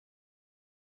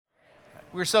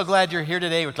We're so glad you're here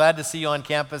today. We're glad to see you on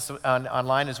campus,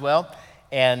 online as well.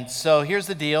 And so here's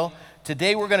the deal.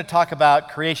 Today we're going to talk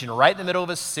about creation, right in the middle of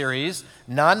a series,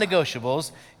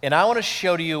 non-negotiables. And I'm going to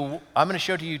show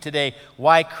to you today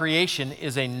why creation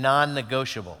is a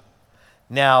non-negotiable.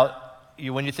 Now,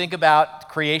 when you think about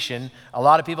creation, a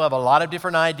lot of people have a lot of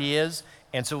different ideas.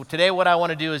 And so today what I want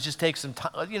to do is just take some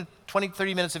time, 20,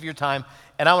 30 minutes of your time,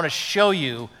 and I want to show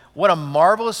you what a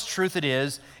marvelous truth it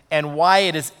is and why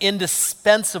it is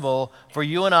indispensable for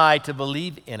you and I to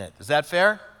believe in it. Is that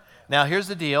fair? Now, here's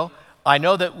the deal. I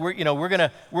know that we're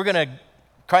gonna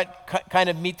kind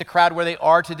of meet the crowd where they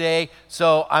are today.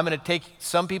 So I'm going to take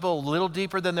some people a little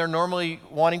deeper than they're normally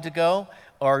wanting to go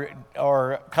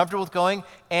or comfortable with going,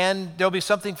 and there'll be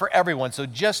something for everyone. So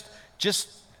just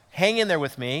hang in there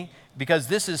with me, because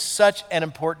this is such an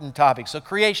important topic. So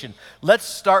creation. Let's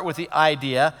start with the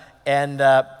idea, and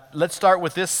let's start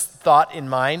with this thought in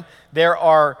mind. There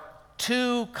are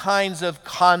two kinds of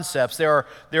concepts. There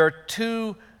are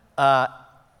two,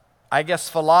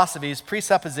 philosophies.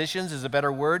 Presuppositions is a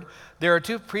better word. There are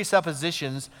two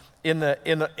presuppositions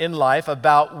in life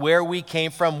about where we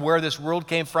came from, where this world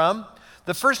came from.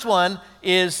 The first one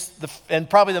is, and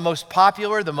probably the most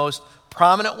popular, the most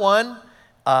prominent one,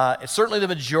 certainly the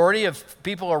majority of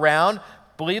people around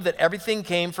believe that everything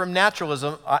came from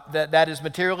naturalism, that is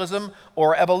materialism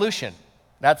or evolution.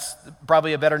 That's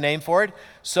probably a better name for it.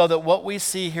 So that what we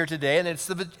see here today, and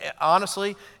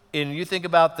honestly, and you think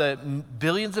about the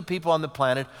billions of people on the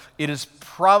planet, it is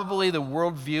probably the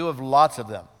worldview of lots of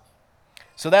them.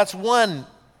 So that's one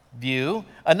view.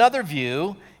 Another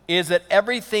view is that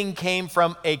everything came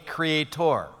from a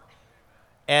creator.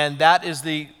 And that is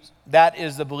the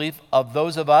belief of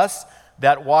those of us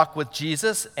that walk with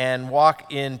Jesus and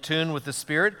walk in tune with the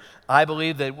Spirit. I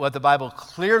believe that what the Bible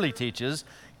clearly teaches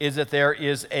is that there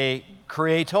is a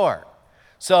creator.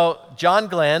 So John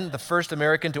Glenn, the first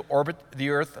American to orbit the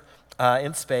Earth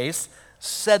in space,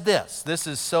 said this. This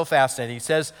is so fascinating. He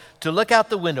says, to look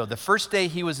out the window, the first day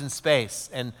he was in space,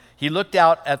 and he looked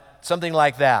out at something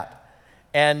like that.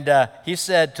 And he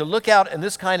said, to look out in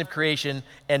this kind of creation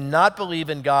and not believe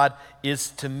in God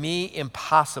is, to me,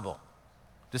 impossible.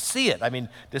 To see it,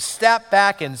 to step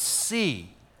back and see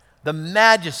the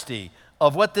majesty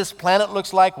of what this planet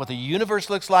looks like, what the universe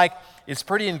looks like, is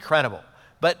pretty incredible.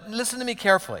 But listen to me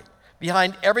carefully.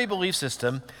 Behind every belief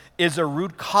system is a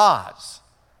root cause.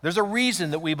 There's a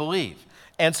reason that we believe.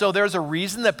 And so there's a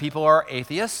reason that people are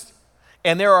atheists,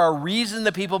 and there are a reason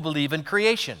that people believe in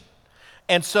creation.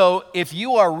 And so if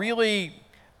you are really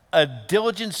a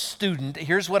diligent student,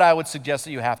 here's what I would suggest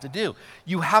that you have to do.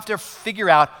 You have to figure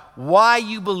out why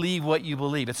you believe what you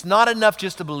believe. It's not enough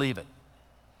just to believe it.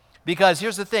 Because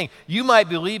here's the thing, you might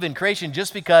believe in creation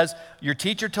just because your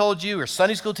teacher told you, or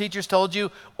Sunday school teachers told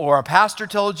you, or a pastor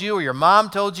told you, or your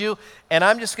mom told you, and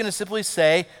I'm just going to simply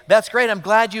say, that's great, I'm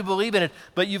glad you believe in it,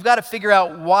 but you've got to figure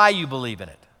out why you believe in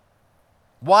it.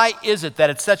 Why is it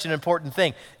that it's such an important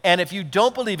thing? And if you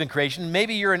don't believe in creation,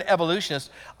 maybe you're an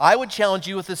evolutionist, I would challenge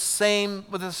you with the same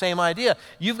idea.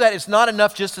 It's not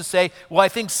enough just to say, well, I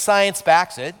think science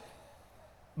backs it.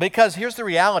 Because here's the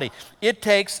reality. It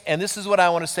takes, and this is what I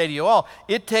want to say to you all,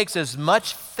 it takes as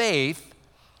much faith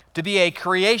to be a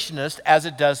creationist as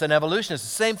it does an evolutionist. The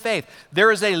same faith. There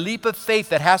is a leap of faith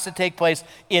that has to take place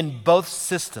in both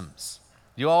systems.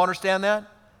 Do you all understand that?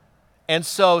 And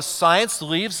so science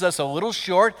leaves us a little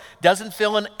short, doesn't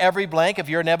fill in every blank. If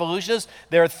you're an evolutionist,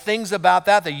 there are things about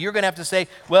that you're going to have to say,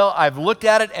 well, I've looked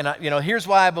at it, and here's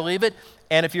why I believe it.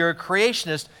 And if you're a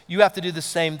creationist, you have to do the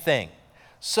same thing.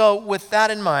 So with that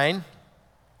in mind,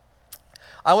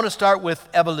 I want to start with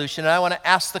evolution, and I want to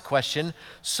ask the question,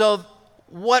 so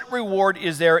what reward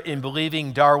is there in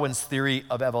believing Darwin's theory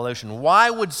of evolution? Why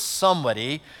would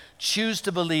somebody choose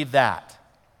to believe that?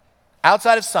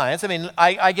 Outside of science,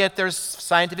 I get there's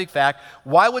scientific fact.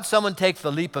 Why would someone take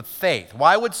the leap of faith?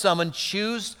 Why would someone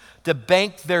choose to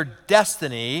bank their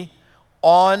destiny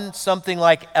on something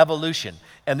like evolution?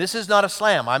 And this is not a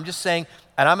slam. I'm just saying,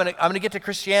 and I'm going to get to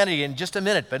Christianity in just a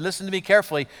minute, but listen to me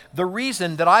carefully. The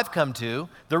reason that I've come to,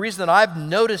 the reason that I've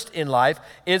noticed in life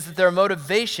is that their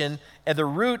motivation and the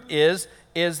root is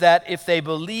that if they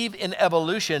believe in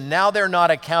evolution, now they're not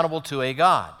accountable to a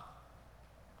God.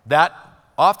 That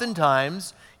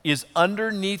oftentimes is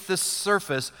underneath the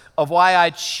surface of why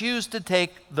I choose to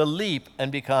take the leap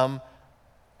and become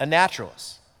a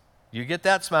naturalist. You get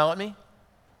that? Smile at me.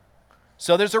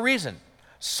 So there's a reason.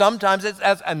 Sometimes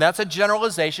and that's a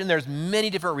generalization. There's many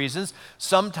different reasons.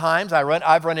 Sometimes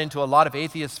I've run into a lot of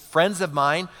atheist friends of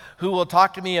mine who will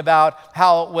talk to me about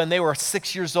how when they were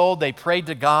 6 years old, they prayed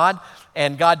to God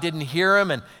and God didn't hear him.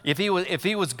 And if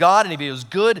he was God and if he was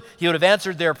good, he would have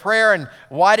answered their prayer. And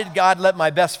why did God let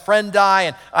my best friend die?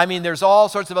 And I mean, there's all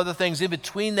sorts of other things in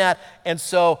between that. And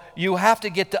so you have to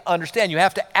get to understand. You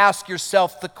have to ask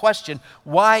yourself the question,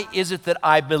 why is it that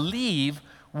I believe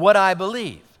what I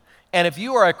believe? And if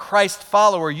you are a Christ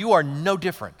follower, you are no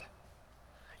different.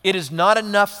 It is not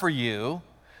enough for you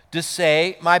to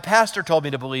say, my pastor told me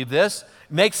to believe this.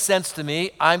 It makes sense to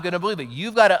me. I'm going to believe it.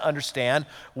 You've got to understand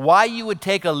why you would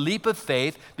take a leap of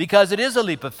faith, because it is a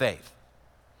leap of faith.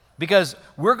 Because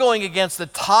we're going against the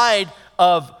tide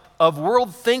of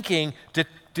world thinking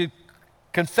to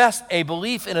confess a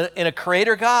belief in a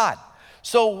creator God.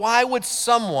 So why would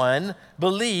someone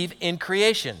believe in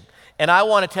creation? And I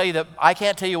want to tell you that I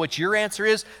can't tell you what your answer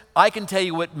is. I can tell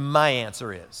you what my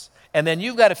answer is. And then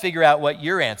you've got to figure out what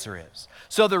your answer is.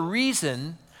 So the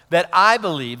reason that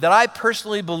I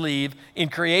personally believe in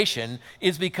creation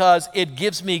is because it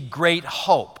gives me great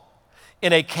hope.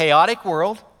 In a chaotic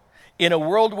world, in a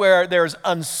world where there's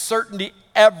uncertainty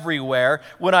everywhere,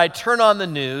 when I turn on the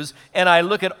news and I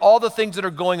look at all the things that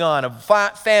are going on, of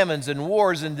famines and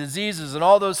wars and diseases and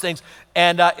all those things,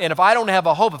 and if I don't have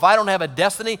a hope, if I don't have a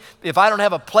destiny, if I don't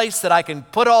have a place that I can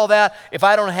put all that, if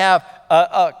I don't have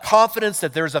a confidence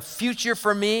that there's a future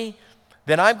for me,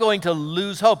 then I'm going to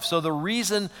lose hope. So the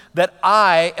reason that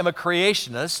I am a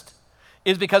creationist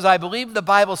is because I believe the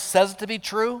Bible says it to be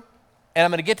true, and I'm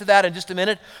going to get to that in just a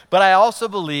minute, but I also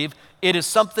believe it is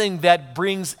something that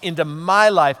brings into my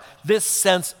life this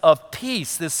sense of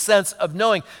peace, this sense of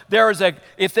knowing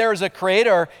if there is a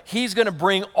creator, he's going to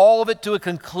bring all of it to a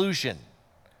conclusion.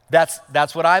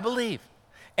 That's what I believe.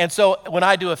 And so when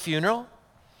I do a funeral,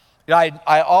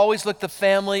 I always look the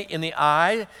family in the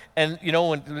eye, and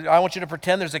when I want you to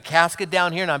pretend there's a casket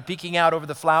down here and I'm peeking out over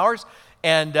the flowers,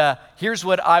 and here's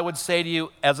what I would say to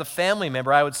you as a family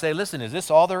member. I would say, listen, is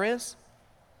this all there is?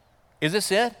 Is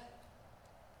this it?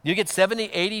 You get 70,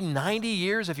 80, 90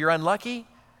 years if you're unlucky,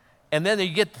 and then you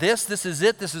get this is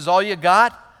it, this is all you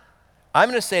got? I'm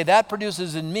going to say that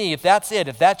produces in me, if that's it,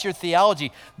 if that's your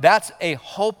theology, that's a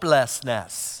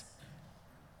hopelessness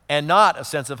and not a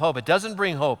sense of hope. It doesn't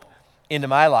bring hope into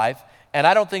my life, and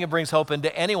I don't think it brings hope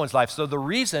into anyone's life. So the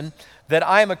reason that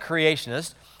I am a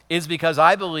creationist is because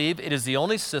I believe it is the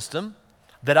only system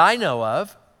that I know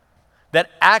of that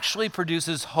actually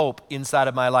produces hope inside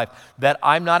of my life, that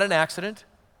I'm not an accident,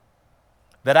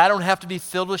 that I don't have to be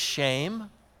filled with shame,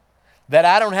 that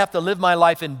I don't have to live my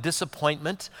life in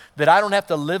disappointment, that I don't have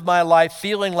to live my life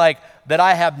feeling like that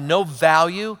I have no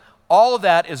value. All of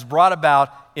that is brought about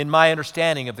in my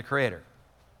understanding of the Creator.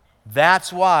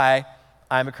 That's why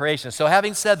I'm a creationist. So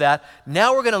having said that,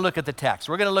 now we're going to look at the text.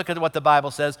 We're going to look at what the Bible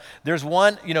says. There's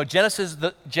one, Genesis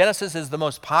is the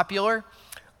most popular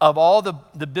of all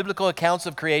the biblical accounts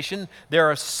of creation.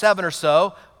 There are 7 or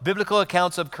so biblical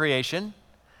accounts of creation,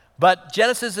 but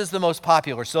Genesis is the most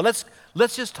popular. So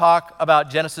let's just talk about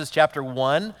Genesis chapter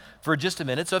 1 for just a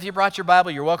minute. So if you brought your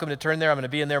Bible, you're welcome to turn there. I'm going to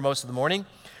be in there most of the morning.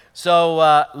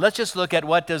 So let's just look at,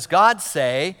 what does God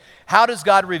say? How does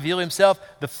God reveal himself?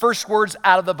 The first words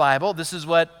out of the Bible, this is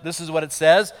what it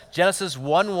says. Genesis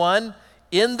 1:1,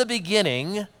 in the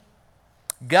beginning,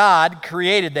 God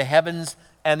created the heavens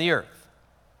and the earth.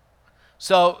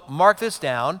 So mark this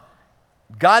down.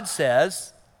 God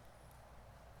says,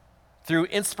 through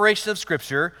inspiration of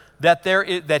Scripture,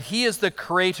 that he is the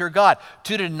creator God.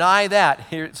 To deny that,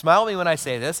 here, smile at me when I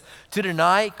say this, to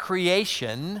deny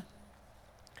creation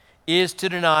is to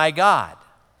deny God.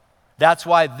 That's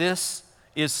why this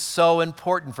is so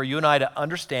important for you and I to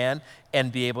understand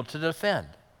and be able to defend.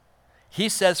 He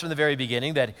says from the very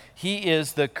beginning that he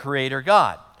is the creator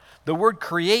God. The word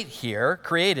create here,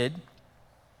 created,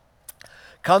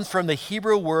 comes from the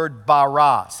Hebrew word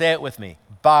bara. Say it with me,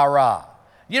 bara.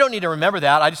 You don't need to remember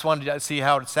that. I just wanted to see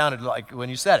how it sounded like when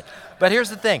you said it. But here's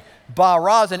the thing.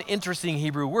 Bara is an interesting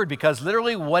Hebrew word because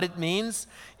literally what it means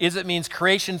is it means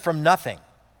creation from nothing.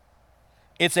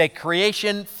 It's a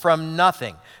creation from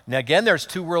nothing. Now again, there's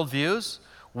 2 worldviews.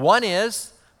 One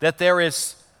is that there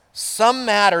is some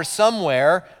matter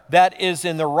somewhere that is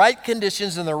in the right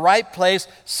conditions, in the right place,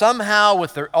 somehow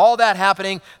with all that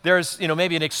happening, there's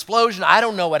maybe an explosion. I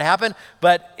don't know what happened,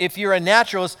 but if you're a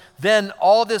naturalist, then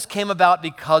all this came about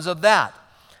because of that.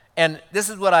 And this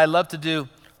is what I love to do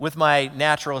with my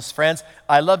naturalist friends.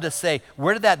 I love to say,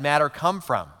 where did that matter come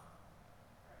from?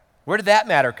 Where did that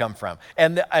matter come from?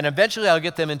 And eventually I'll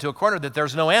get them into a corner that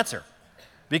there's no answer.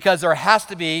 because there has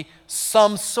to be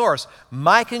some source.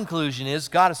 My conclusion is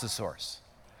God is the source.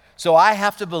 So I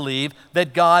have to believe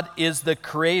that God is the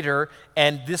creator,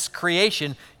 and this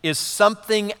creation is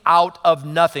something out of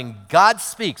nothing. God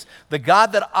speaks. The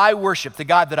God that I worship, the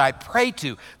God that I pray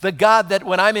to, the God that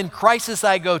when I'm in crisis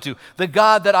I go to, the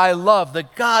God that I love, the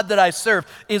God that I serve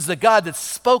is the God that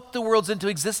spoke the worlds into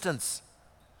existence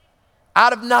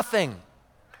out of nothing.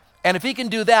 And if he can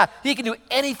do that, he can do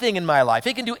anything in my life.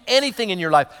 He can do anything in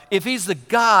your life. If he's the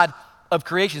God of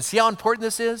creation, see how important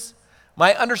this is?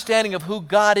 My understanding of who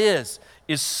God is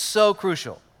so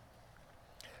crucial.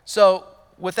 So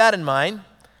with that in mind,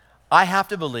 I have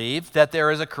to believe that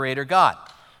there is a creator God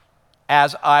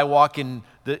as I walk in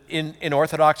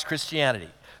Orthodox Christianity.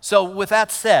 So with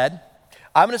that said,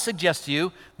 I'm going to suggest to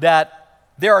you that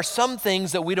there are some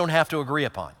things that we don't have to agree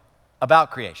upon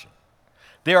about creation.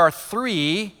 There are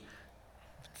 3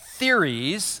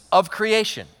 theories of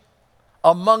creation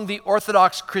among the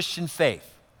Orthodox Christian faith.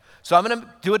 So I'm going to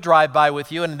do a drive-by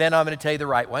with you, and then I'm going to tell you the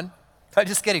right one. I'm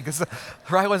just kidding, because the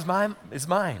right one is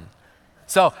mine.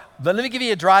 So let me give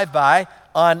you a drive-by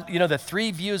on the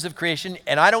 3 views of creation,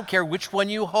 and I don't care which one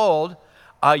you hold.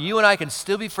 You and I can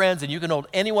still be friends, and you can hold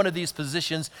any one of these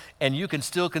positions, and you can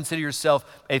still consider yourself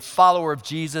a follower of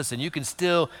Jesus, and you can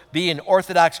still be in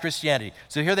Orthodox Christianity.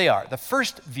 So here they are. The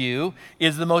first view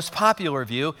is the most popular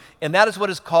view, and that is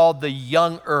what is called the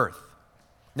young earth.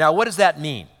 Now, what does that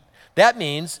mean? That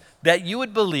means that you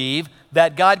would believe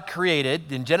that God created,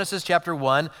 in Genesis chapter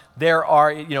 1, there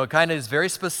are, it kind of is very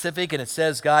specific, and it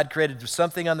says God created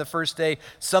something on the first day,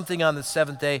 something on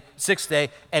the sixth day,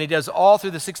 and he does all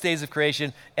through the 6 days of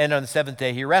creation, and on the 7th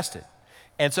day he rested.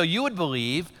 And so you would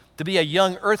believe, to be a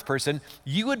young earth person,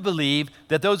 you would believe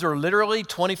that those are literally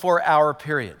 24-hour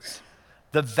periods.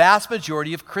 The vast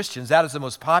majority of Christians, that is the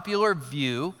most popular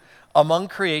view among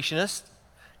creationists,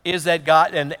 is that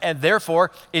God, and therefore,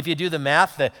 if you do the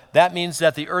math, that means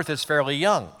that the earth is fairly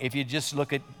young. If you just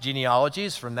look at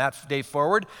genealogies from that day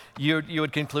forward, you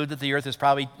would conclude that the earth is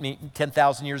probably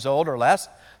 10,000 years old or less,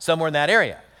 somewhere in that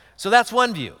area. So that's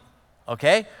one view,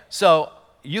 okay? So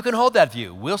you can hold that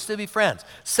view. We'll still be friends.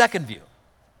 Second view.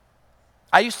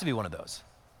 I used to be one of those.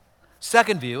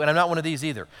 Second view, and I'm not one of these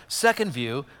either. Second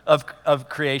view of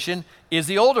creation is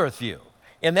the old earth view.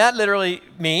 And that literally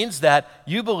means that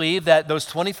you believe that those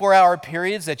 24-hour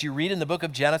periods that you read in the book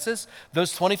of Genesis,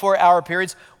 those 24-hour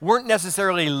periods weren't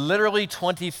necessarily literally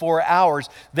 24 hours.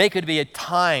 They could be at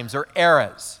times or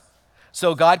eras.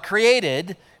 So God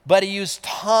created, but he used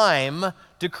time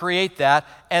to create that,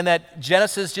 and that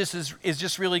Genesis is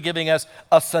just really giving us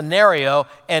a scenario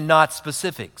and not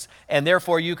specifics. And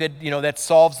therefore you could, that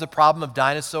solves the problem of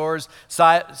dinosaurs,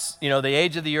 the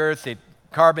age of the earth,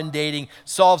 carbon dating,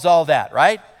 solves all that,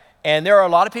 right? And there are a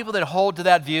lot of people that hold to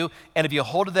that view, and if you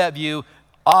hold to that view,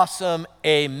 awesome,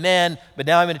 amen. But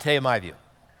now I'm going to tell you my view.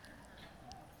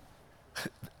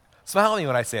 Smile at me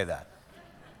when I say that.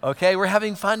 Okay, we're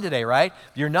having fun today, right?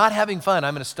 If you're not having fun,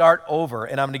 I'm going to start over,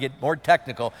 and I'm going to get more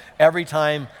technical every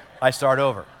time I start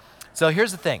over. So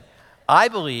here's the thing. I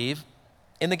believe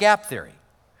in the gap theory.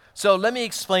 So let me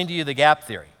explain to you the gap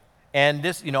theory. And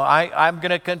this, I'm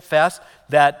going to confess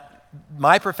that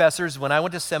my professors, when I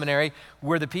went to seminary,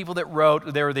 were the people that wrote,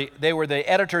 they were the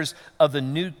editors of the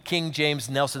New King James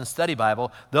Nelson Study Bible.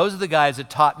 Those are the guys that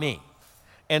taught me.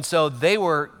 And so they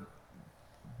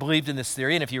believed in this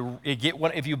theory, and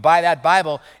if you buy that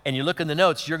Bible and you look in the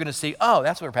notes, you're going to see, oh,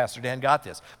 that's where Pastor Dan got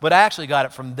this. But I actually got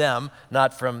it from them,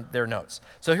 not from their notes.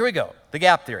 So here we go, the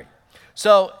gap theory.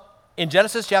 So in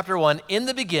Genesis chapter 1, in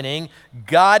the beginning,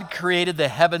 God created the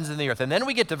heavens and the earth. And then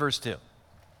we get to verse 2.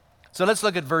 So let's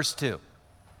look at verse 2,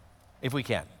 if we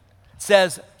can. It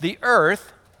says, the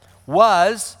earth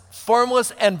was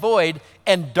formless and void,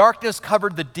 and darkness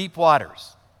covered the deep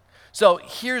waters. So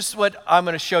here's what I'm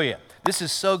going to show you. This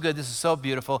is so good. This is so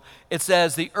beautiful. It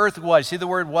says the earth was. See the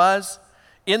word was?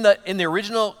 In the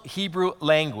original Hebrew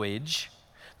language,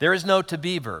 there is no to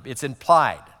be verb. It's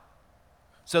implied.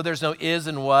 So there's no is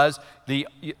and was.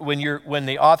 When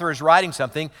the author is writing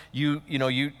something,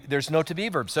 there's no to be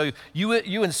verb. So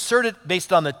you insert it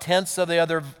based on the tense of the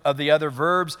other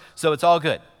verbs. So it's all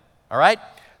good. All right.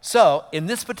 So in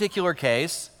this particular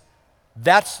case,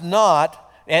 that's not.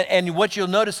 And what you'll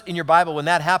notice in your Bible when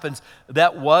that happens,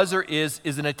 that was or is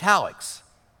in italics.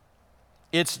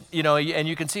 It's and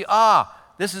you can see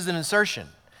this is an insertion.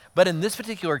 But in this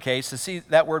particular case, to see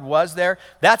that word was there,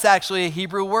 that's actually a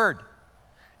Hebrew word.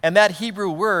 And that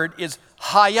Hebrew word is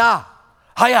haya.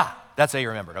 Haya. That's how you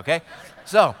remember it, okay?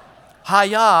 So,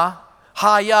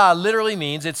 haya literally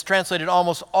means, it's translated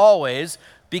almost always,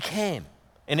 became.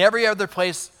 In every other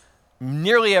place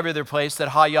nearly every other place that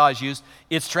haya is used,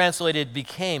 it's translated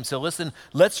became. So listen,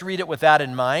 let's read it with that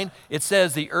in mind. It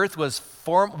says the earth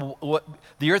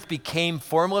became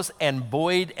formless and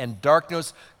void, and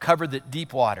darkness covered the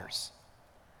deep waters.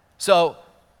 So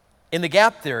in the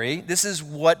gap theory, this is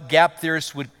what gap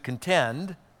theorists would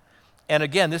contend. And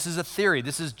again, this is a theory.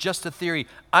 This is just a theory.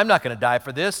 I'm not going to die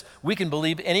for this. We can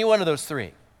believe any one of those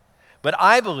three. But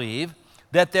I believe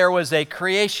that there was a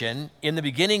creation. In the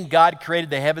beginning, God created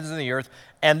the heavens and the earth,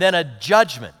 and then a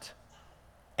judgment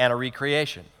and a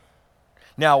recreation.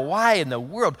 Now, why in the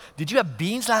world? Did you have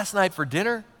beans last night for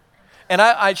dinner? And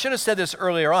I should have said this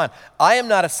earlier on. I am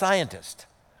not a scientist.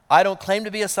 I don't claim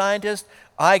to be a scientist.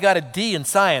 I got a D in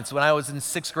science when I was in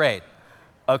 6th grade.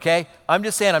 Okay? I'm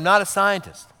just saying I'm not a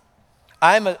scientist.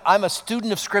 I'm a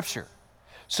student of Scripture.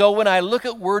 So when I look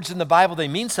at words in the Bible, they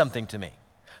mean something to me.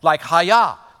 Like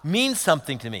haya means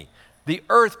something to me. The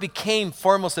earth became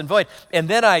formless and void. And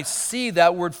then I see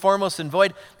that word formless and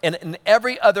void. And in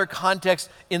every other context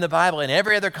in the Bible, in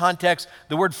every other context,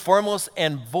 the word formless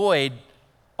and void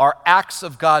are acts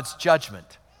of God's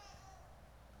judgment.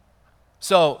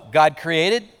 So God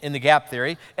created in the gap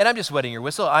theory, and I'm just wetting your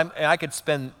whistle. I could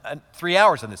spend 3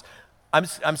 hours on this.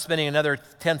 I'm spending another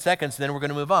 10 seconds, and then we're going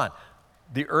to move on.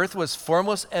 The earth was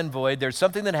formless and void. There's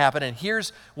something that happened, and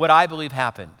here's what I believe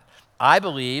happened. I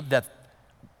believe that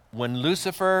when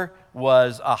Lucifer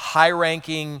was a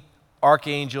high-ranking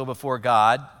archangel before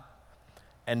God,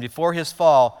 and before his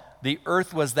fall, the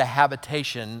earth was the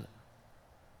habitation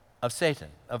of Satan,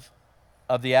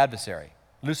 of the adversary,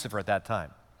 Lucifer at that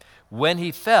time. When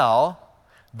he fell,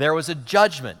 there was a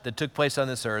judgment that took place on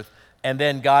this earth, and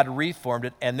then God reformed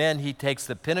it, and then he takes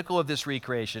the pinnacle of this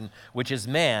recreation, which is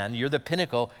man. You're the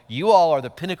pinnacle. You all are the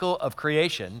pinnacle of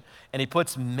creation, and he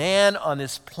puts man on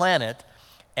this planet,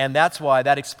 and that's why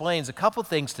that explains a couple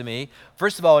things to me.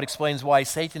 First of all, it explains why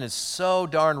Satan is so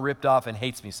darn ripped off and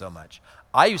hates me so much.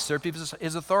 I usurped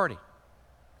his authority.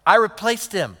 I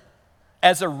replaced him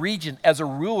as a regent, as a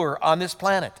ruler on this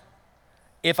planet,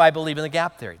 if I believe in the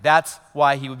gap theory. That's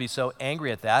why he would be so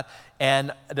angry at that.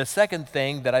 And the second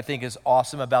thing that I think is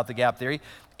awesome about the gap theory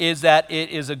is that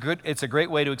it's a great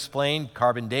way to explain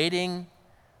carbon dating,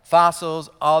 fossils,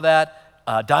 all that.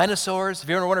 Dinosaurs. Have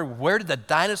you ever wondered where did the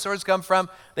dinosaurs come from?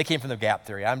 They came from the gap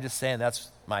theory. I'm just saying that's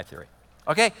my theory.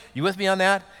 Okay, you with me on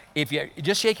that? If you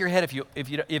just shake your head if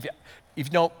you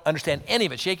don't understand any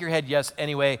of it, shake your head yes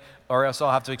anyway, or else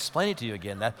I'll have to explain it to you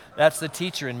again. That's the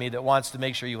teacher in me that wants to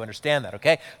make sure you understand that,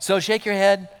 okay? So shake your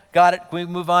head. Got it. Can we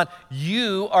move on?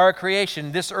 You are a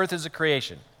creation. This earth is a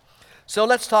creation. So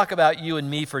let's talk about you and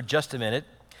me for just a minute.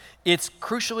 It's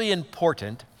crucially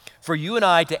important for you and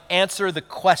I to answer the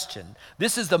question.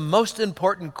 This is the most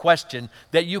important question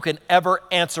that you can ever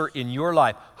answer in your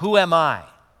life. Who am I?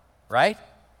 Right?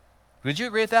 Would you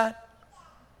agree with that?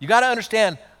 You got to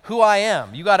understand who I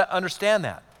am. You got to understand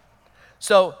that.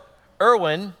 So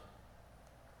Erwin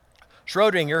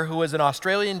Schrödinger, who was an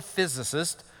Australian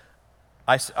physicist,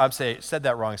 said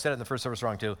that wrong. I said it in the first service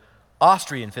wrong too.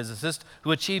 Austrian physicist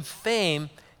who achieved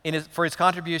fame for his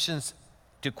contributions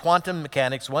to quantum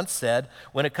mechanics, once said,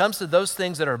 when it comes to those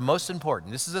things that are most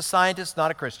important, this is a scientist, not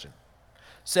a Christian,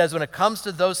 says when it comes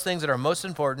to those things that are most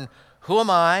important, who am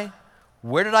I?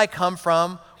 Where did I come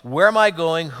from? Where am I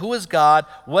going? Who is God?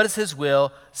 What is his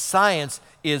will? Science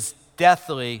is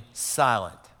deathly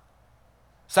silent.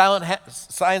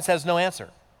 Science has no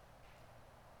answer.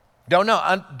 Don't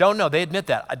know. They admit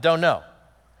that. I don't know.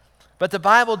 But the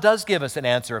Bible does give us an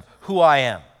answer of who I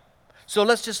am. So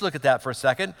let's just look at that for a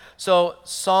second. So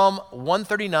Psalm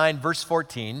 139, verse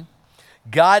 14,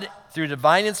 God, through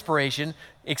divine inspiration,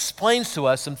 explains to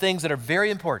us some things that are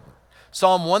very important.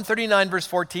 Psalm 139, verse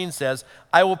 14 says,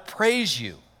 I will praise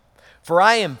you, for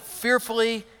I am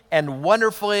fearfully and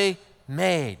wonderfully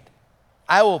made.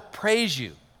 I will praise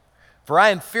you, for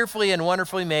I am fearfully and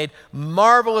wonderfully made.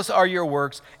 Marvelous are your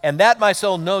works, and that my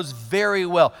soul knows very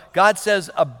well. God says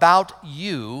about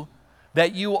you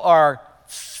that you are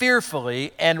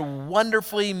fearfully and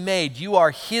wonderfully made. You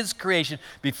are his creation.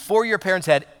 Before your parents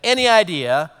had any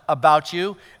idea about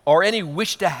you or any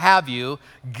wish to have you,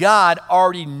 God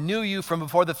already knew you from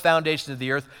before the foundation of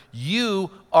the earth. You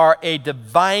are a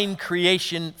divine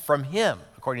creation from him,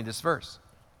 according to this verse.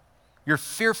 You're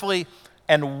fearfully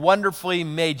and wonderfully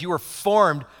made. You were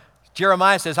formed.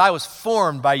 Jeremiah says, I was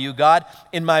formed by you, God,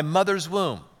 in my mother's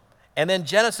womb. And then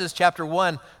Genesis chapter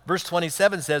 1, verse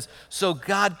 27 says, so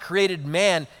God created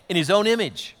man in his own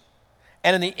image.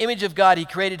 And in the image of God, he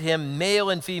created him, male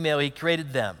and female, he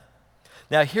created them.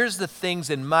 Now, here's the things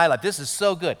in my life. This is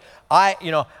so good.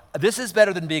 This is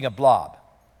better than being a blob,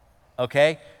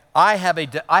 okay? I have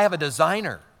a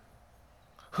designer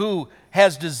who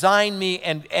has designed me,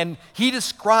 and he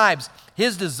describes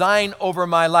his design over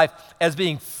my life as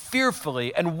being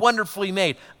fearfully and wonderfully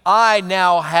made. I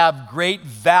now have great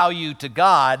value to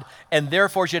God and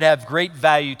therefore should have great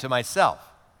value to myself.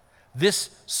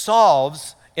 This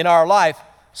solves in our life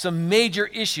some major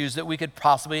issues that we could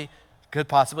possibly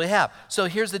have. So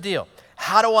here's the deal.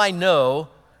 How do I know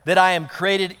that I am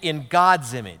created in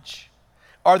God's image?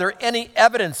 Are there any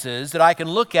evidences that I can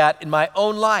look at in my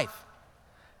own life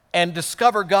and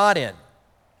discover God in?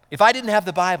 If I didn't have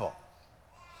the Bible,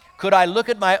 could I look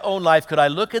at my own life? Could I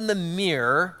look in the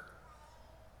mirror?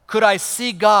 Could I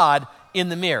see God in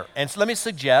the mirror? And so let me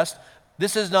suggest,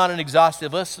 this is not an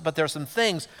exhaustive list, but there are some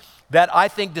things that I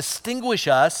think distinguish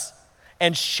us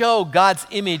and show God's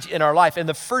image in our life. And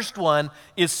the first one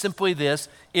is simply this,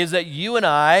 is that you and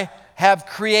I have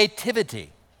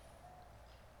creativity.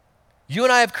 You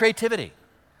and I have creativity.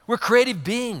 We're creative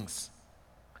beings.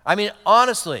 I mean,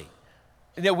 honestly,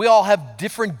 we all have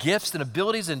different gifts and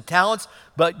abilities and talents,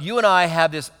 but you and I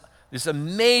have this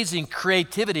amazing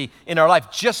creativity in our life,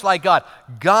 just like God.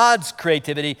 God's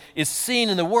creativity is seen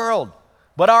in the world,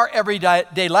 but our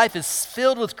everyday life is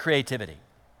filled with creativity.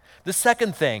 The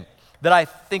second thing that I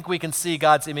think we can see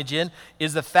God's image in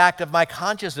is the fact of my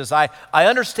consciousness. I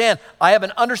understand, I have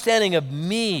an understanding of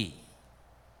me.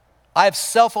 I have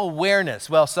self-awareness.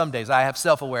 Well, some days I have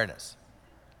self-awareness.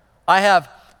 I have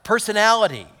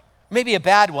personality. Maybe a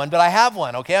bad one, but I have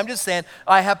one, okay? I'm just saying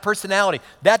I have personality.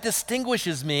 That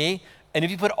distinguishes me, and if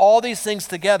you put all these things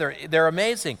together, they're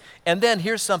amazing. And then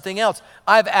here's something else.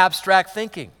 I have abstract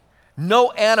thinking.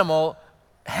 No animal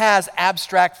has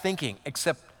abstract thinking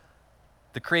except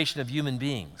the creation of human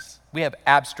beings. We have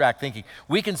abstract thinking.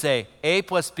 We can say A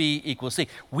plus B equals C.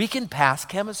 We can pass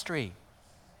chemistry.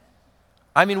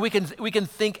 I mean, we can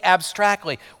think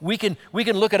abstractly. We can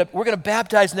look at we're going to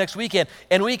baptize next weekend,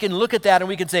 and we can look at that and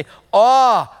we can say,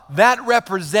 that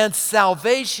represents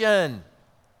salvation.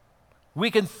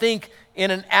 We can think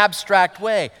in an abstract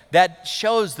way that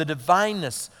shows the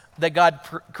divineness that God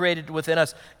created within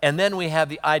us. And then we have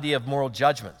the idea of moral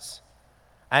judgments.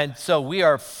 And so we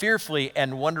are fearfully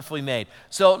and wonderfully made.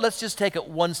 So let's just take it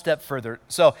one step further.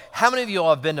 So how many of you all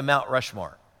have been to Mount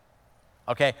Rushmore?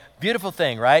 Okay, beautiful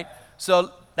thing, right?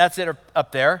 So that's it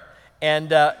up there.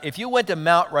 And if you went to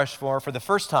Mount Rushmore for the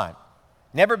first time,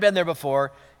 never been there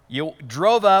before, you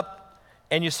drove up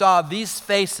and you saw these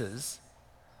faces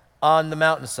on the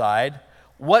mountainside,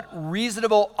 what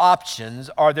reasonable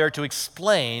options are there to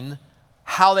explain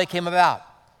how they came about?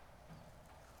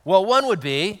 Well, one would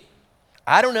be,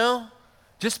 I don't know,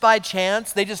 just by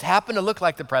chance, they just happen to look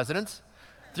like the presidents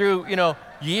through,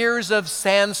 years of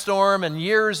sandstorm and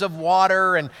years of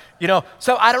water and,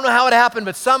 so I don't know how it happened,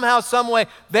 but somehow, some way,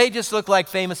 they just look like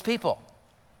famous people,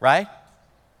 right?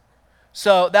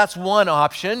 So that's one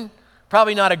option,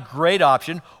 probably not a great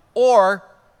option. Or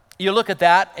you look at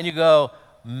that and you go,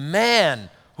 man,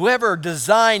 whoever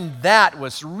designed that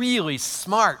was really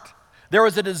smart. There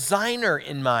was a designer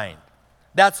in mind.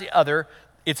 That's the other,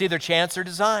 it's either chance or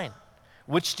design.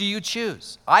 Which do you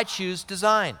choose? I choose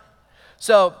design.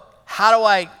 So how do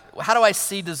I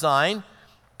see design?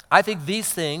 I think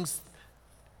these things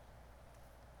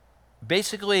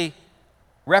basically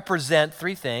represent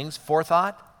three things: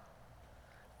 forethought,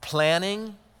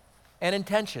 planning, and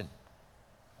intention.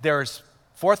 There's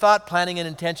forethought, planning, and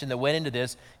intention that went into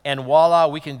this, and voila,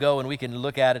 we can go and we can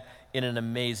look at it in an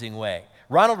amazing way.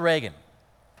 Ronald Reagan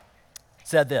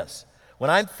said this: when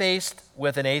I'm faced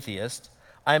with an atheist,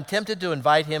 I am tempted to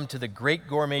invite him to the great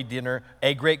gourmet dinner,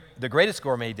 the greatest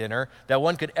gourmet dinner that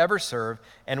one could ever serve,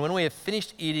 and when we have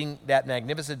finished eating that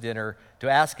magnificent dinner, to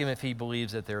ask him if he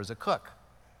believes that there is a cook.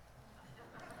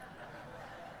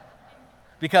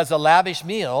 Because a lavish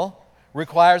meal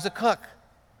requires a cook.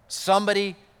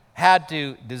 Somebody had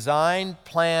to design,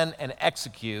 plan, and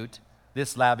execute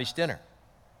this lavish dinner.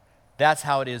 That's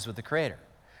how it is with the Creator.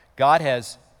 God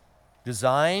has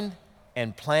designed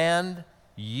and planned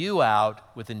you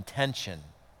out with intention,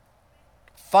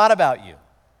 thought about you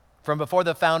from before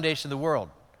the foundation of the world,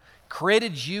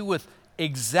 created you with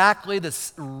exactly the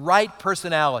right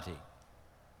personality,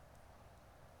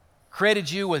 created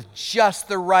you with just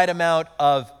the right amount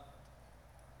of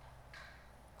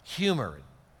humor,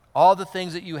 all the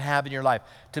things that you have in your life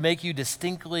to make you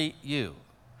distinctly you.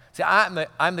 See,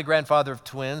 I'm the grandfather of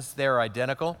twins. They're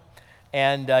identical.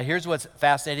 And here's what's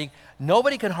fascinating.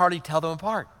 Nobody can hardly tell them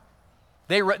apart.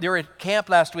 They were at camp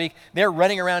last week. They're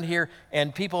running around here,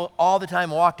 and people all the time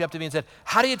walked up to me and said,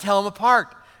 how do you tell them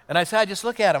apart? And I said, I just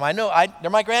look at them.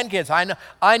 They're my grandkids.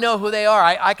 I know who they are.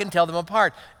 I can tell them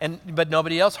apart. But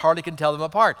nobody else hardly can tell them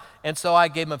apart. And so I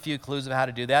gave them a few clues of how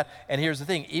to do that. And here's the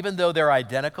thing. Even though they're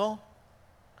identical,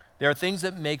 there are things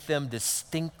that make them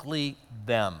distinctly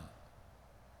them.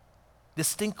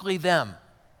 Distinctly them.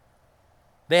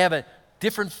 They have a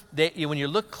different, when you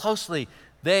look closely,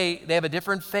 they have a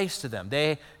different face to them.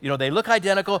 They look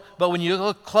identical, but when you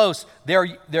look close,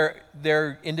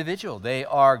 they're individual.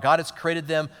 God has created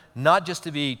them not just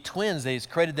to be twins, He's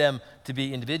created them to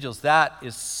be individuals. That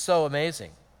is so amazing.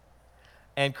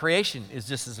 And creation is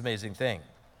just this amazing thing.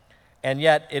 And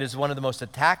yet, it is one of the most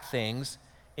attacked things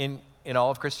in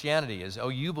all of Christianity is,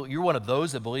 you're one of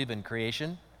those that believe in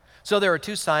creation? So there are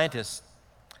two scientists,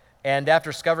 and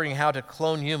after discovering how to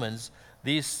clone humans,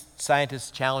 these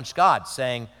scientists challenged God,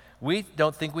 saying, we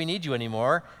don't think we need you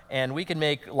anymore, and we can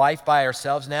make life by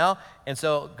ourselves now. And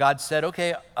so God said,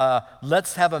 okay,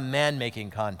 let's have a man-making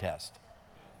contest.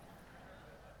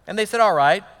 And they said, all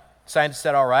right. Scientists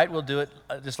said, all right, we'll do it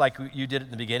just like you did it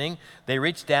in the beginning. They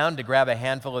reached down to grab a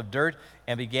handful of dirt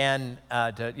and began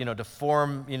to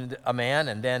form a man,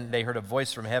 and then they heard a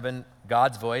voice from heaven,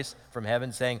 God's voice from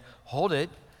heaven saying, hold it,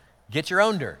 get your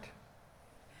own dirt.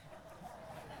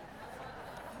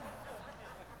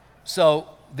 So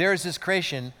there's this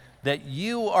creation that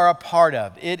you are a part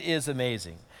of. It is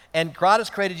amazing. And God has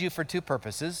created you for two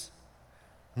purposes.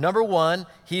 Number one,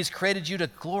 He's created you to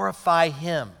glorify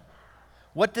Him.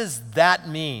 What does that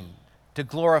mean, to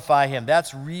glorify Him?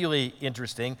 That's really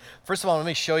interesting. First of all, let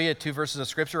me show you two verses of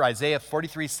Scripture. Isaiah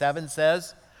 43:7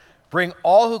 says, bring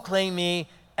all who claim me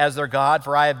as their God,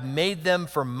 for I have made them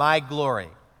for my glory.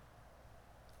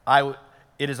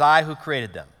 It is I who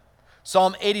created them.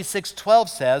 Psalm 86:12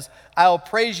 says, I will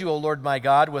praise you, O Lord my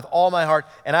God, with all my heart,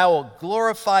 and I will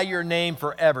glorify your name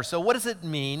forever. So what does it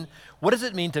mean? What does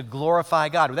it mean to glorify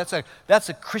God? That's a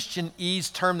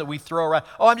Christianese term that we throw around.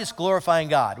 Oh, I'm just glorifying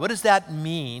God. What does that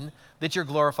mean that you're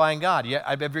glorifying God?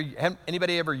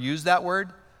 Anybody ever used that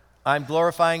word? I'm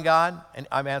glorifying God? And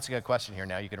I'm asking a question here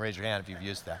now. You can raise your hand if you've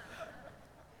used that.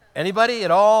 Anybody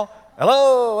at all?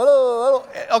 Hello.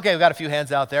 Okay, we've got a few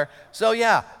hands out there. So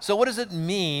what does it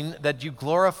mean that you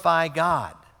glorify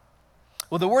God?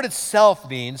 Well, the word itself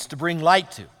means to bring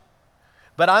light to.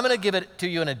 But I'm going to give it to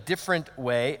you in a different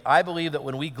way. I believe that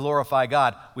when we glorify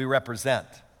God, we represent.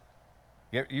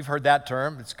 You've heard that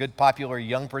term. It's a good, popular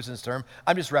young person's term.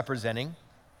 I'm just representing.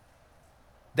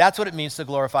 That's what it means to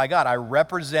glorify God. I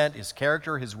represent His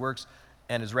character, His works,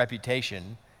 and His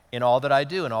reputation in all that I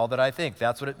do and all that I think.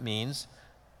 That's what it means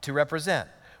to represent.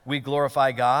 We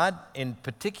glorify God in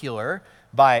particular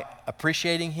by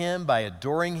appreciating Him, by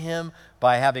adoring Him,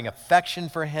 by having affection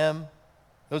for Him.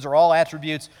 Those are all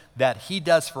attributes that He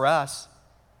does for us.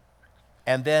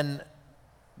 And then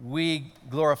we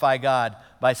glorify God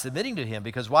by submitting to Him,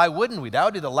 because why wouldn't we? That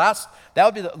would be the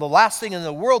last thing in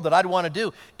the world that I'd want to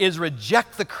do is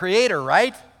reject the Creator,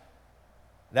 right?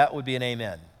 That would be an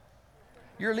amen.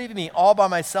 You're leaving me all by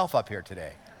myself up here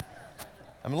today.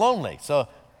 I'm lonely. So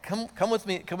come with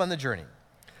me, come on the journey.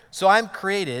 So I'm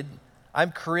created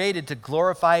to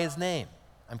glorify His name.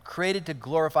 I'm created to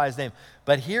glorify His name.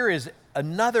 But here is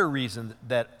another reason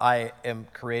that I am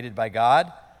created by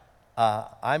God.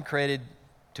 I'm created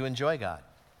to enjoy God.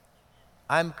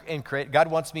 God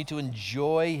wants me to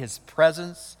enjoy His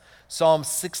presence. Psalm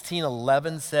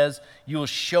 16:11 says, you will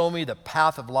show me the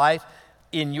path of life.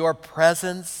 In your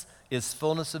presence is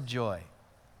fullness of joy.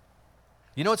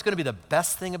 You know what's going to be the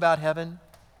best thing about heaven?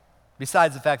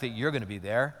 Besides the fact that you're going to be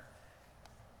there,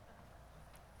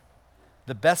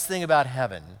 the best thing about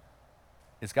heaven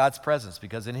is God's presence,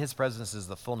 because in His presence is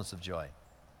the fullness of joy.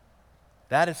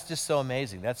 That is just so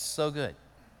amazing. That's so good.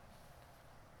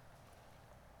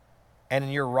 And in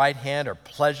your right hand are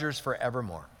pleasures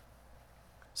forevermore.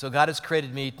 So God has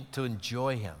created me to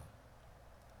enjoy Him.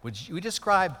 Would you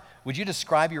describe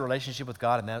your relationship with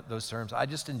God in those terms? I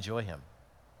just enjoy Him.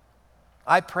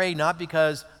 I pray not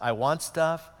because I want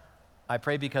stuff. I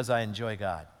pray because I enjoy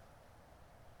God.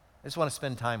 I just want to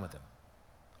spend time with Him.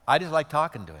 I just like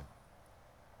talking to Him.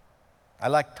 I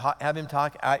like have Him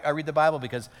talk. I read the Bible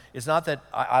because it's not that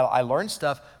I learn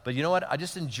stuff, but you know what? I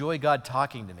just enjoy God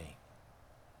talking to me.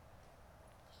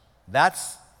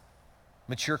 That's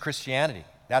mature Christianity.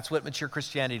 That's what mature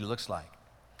Christianity looks like.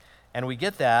 And we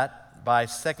get that by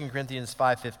 2 Corinthians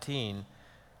 5:15.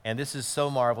 And this is so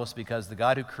marvelous because the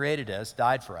God who created us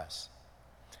died for us.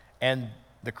 And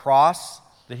the cross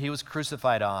that He was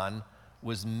crucified on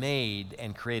was made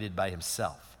and created by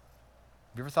Himself.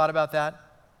 Have you ever thought about that?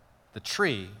 The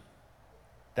tree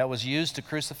that was used to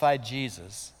crucify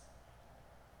Jesus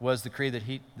was the tree that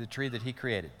He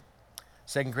created.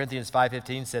 2 Corinthians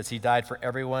 5:15 says he died for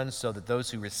everyone so that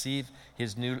those who receive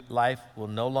his new life will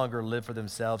no longer live for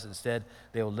themselves. Instead,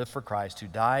 they will live for Christ who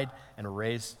died and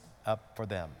raised up for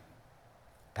them.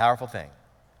 Powerful thing.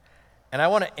 And I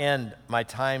want to end my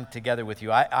time together with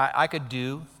you. I could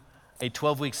do a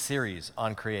 12-week series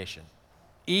on creation.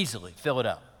 Easily fill it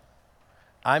up.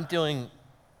 I'm doing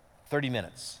 30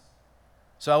 minutes.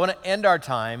 So I want to end our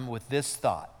time with this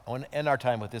thought. I want to end our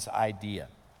time with this idea.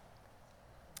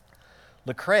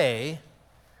 Lecrae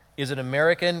is an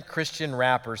American Christian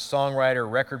rapper, songwriter,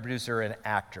 record producer, and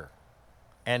actor.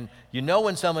 And you know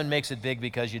when someone makes it big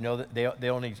because you know that they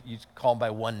only you call them by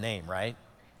one name, right?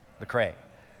 Lecrae.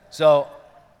 So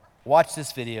watch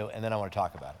this video, and then I want to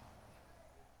talk about it.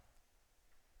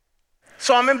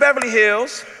 So I'm in Beverly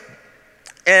Hills,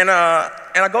 and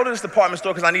I go to this department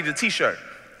store because I needed a t-shirt.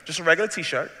 Just a regular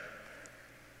t-shirt,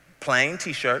 plain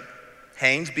t-shirt,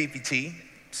 Hanes beefy tee,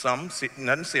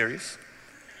 nothing serious.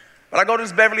 But I go to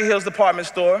this Beverly Hills department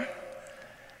store.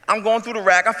 I'm going through the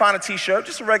rack. I find a t-shirt,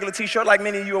 just a regular t-shirt like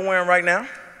many of you are wearing right now.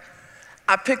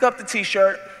 I pick up the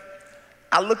t-shirt.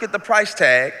 I look at the price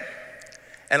tag,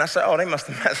 and I say, oh, they must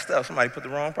have messed up. Somebody put the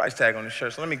wrong price tag on the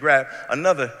shirt, so let me grab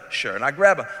another shirt. And I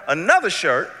grab another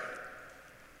shirt,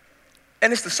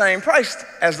 and it's the same price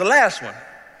as the last one,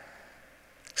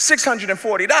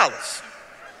 $640.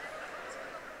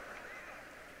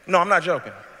 No, I'm not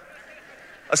joking.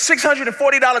 A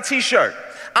 $640 t-shirt.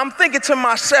 I'm thinking to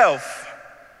myself,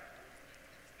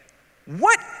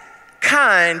 what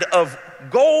kind of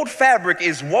gold fabric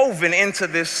is woven into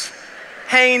this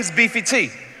Hanes beefy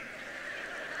tee?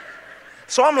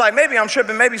 So I'm like, maybe I'm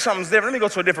tripping, maybe something's different. Let me go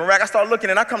to a different rack. I start looking,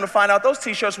 and I come to find out those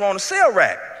t-shirts were on the sale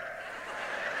rack.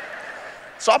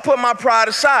 So I put my pride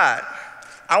aside.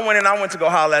 I went to go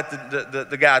holler at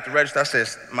the guy at the register. I said,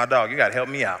 my dog, you got to help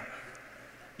me out.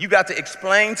 You got to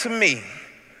explain to me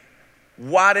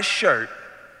why this shirt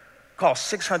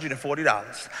costs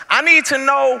 $640. I need to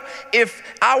know if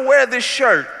I wear this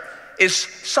shirt, is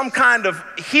some kind of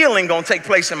healing going to take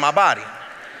place in my body?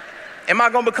 Am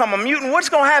I going to become a mutant? What's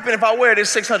going to happen if I wear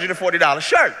this $640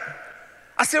 shirt?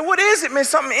 I said, what is it, man?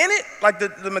 Something in it? Like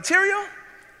the material?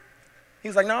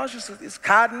 He's like, no, it's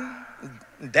cotton,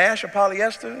 a dash of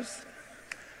polyesters.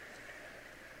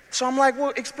 So I'm like,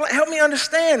 well, help me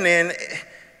understand then.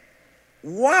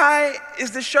 Why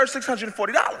is this shirt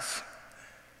 $640?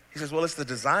 He says, well, it's the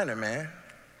designer, man.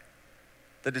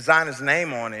 The designer's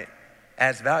name on it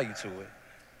adds value to it.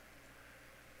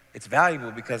 It's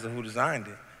valuable because of who designed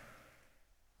it.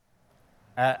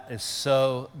 That is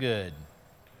so good.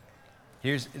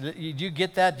 Do you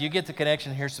get that? Do you get the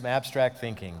connection? Here's some abstract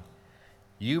thinking.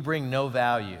 You bring no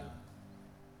value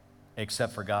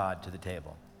except for God to the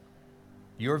table.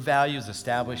 Your value is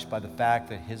established by the fact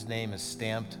that his name is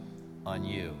stamped on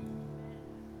you.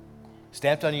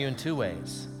 Stamped on you in two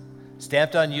ways.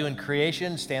 Stamped on you in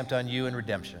creation, stamped on you in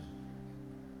redemption.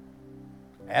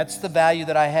 That's the value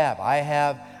that I have.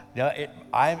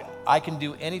 I can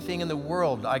do anything in the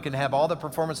world. I can have all the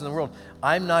performance in the world.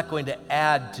 I'm not going to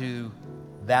add to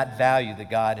that value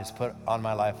that God has put on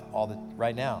my life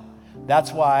right now.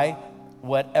 That's why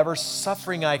whatever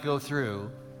suffering I go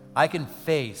through, I can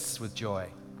face with joy.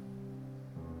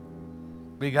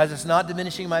 Because it's not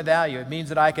diminishing my value. It means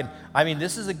that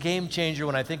this is a game changer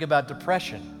when I think about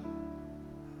depression.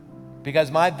 Because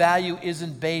my value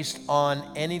isn't based on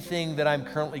anything that I'm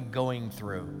currently going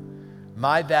through.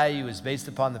 My value is based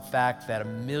upon the fact that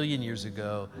 1,000,000 years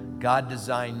ago, God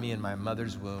designed me in my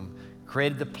mother's womb,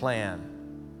 created the plan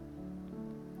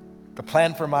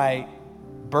for my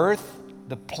birth,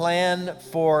 the plan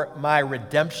for my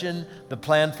redemption, the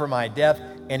plan for my death,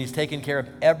 and he's taken care of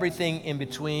everything in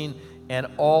between. And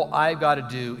all I've got to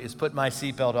do is put my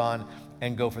seatbelt on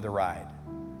and go for the ride.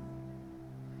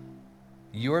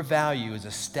 Your value is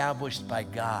established by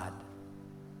God.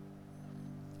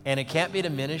 And it can't be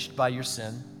diminished by your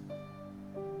sin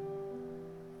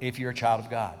if you're a child of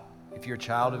God. If you're a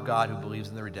child of God who believes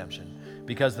in the redemption.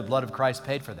 Because the blood of Christ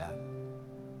paid for that.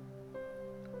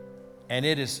 And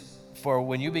it is for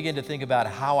when you begin to think about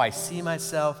how I see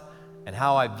myself and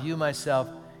how I view myself,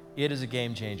 it is a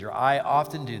game changer. I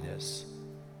often do this.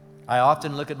 I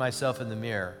often look at myself in the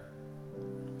mirror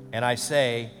and I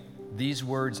say these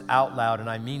words out loud, and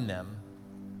I mean them.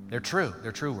 They're true.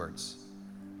 They're true words.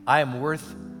 I am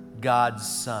worth God's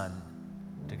son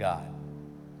to God.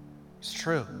 It's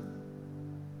true.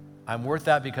 I'm worth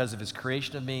that because of his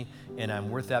creation of me, and I'm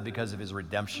worth that because of his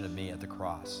redemption of me at the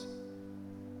cross.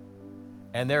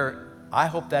 And I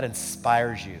hope that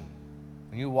inspires you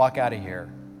when you walk out of here.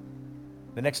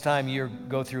 The next time you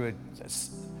go through a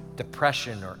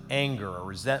depression or anger or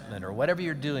resentment or whatever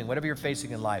you're doing, whatever you're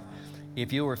facing in life,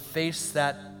 if you were faced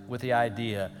that with the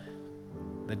idea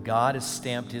that God has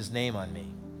stamped his name on me,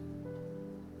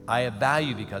 I have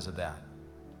value because of that,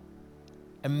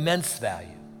 immense value,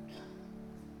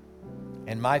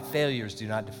 and my failures do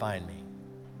not define me.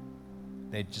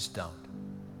 They just don't.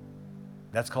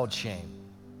 That's called shame.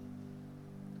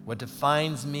 What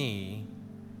defines me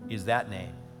is that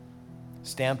name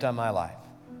stamped on my life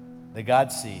that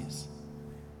God sees.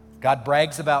 God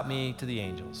brags about me to the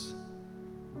angels.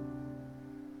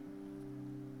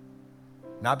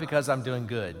 Not because I'm doing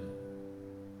good,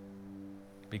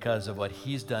 because of what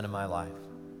he's done in my life.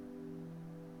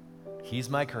 He's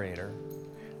my creator.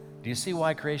 Do you see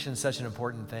why creation is such an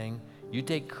important thing? You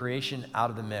take creation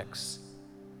out of the mix,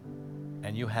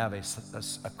 and you have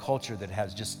a culture that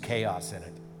has just chaos in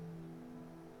it.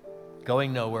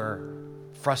 Going nowhere,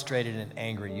 frustrated and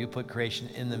angry. You put creation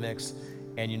in the mix,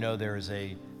 and you know there is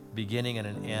a beginning and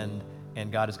an end,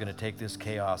 and God is going to take this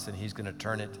chaos and he's going to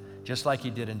turn it just like he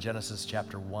did in Genesis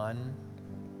chapter 1,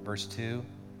 verse 2.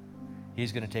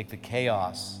 He's going to take the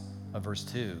chaos of verse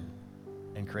 2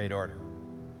 and create order.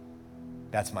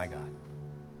 That's my God.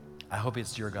 I hope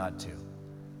it's your God too.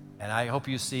 And I hope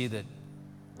you see that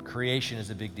creation is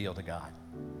a big deal to God.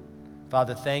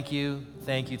 Father, thank you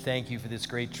for this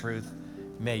great truth.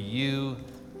 May you,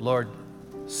 Lord,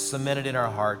 cement it in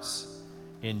our hearts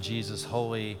in Jesus'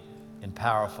 holy and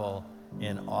powerful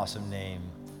and awesome name.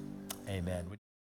 Amen.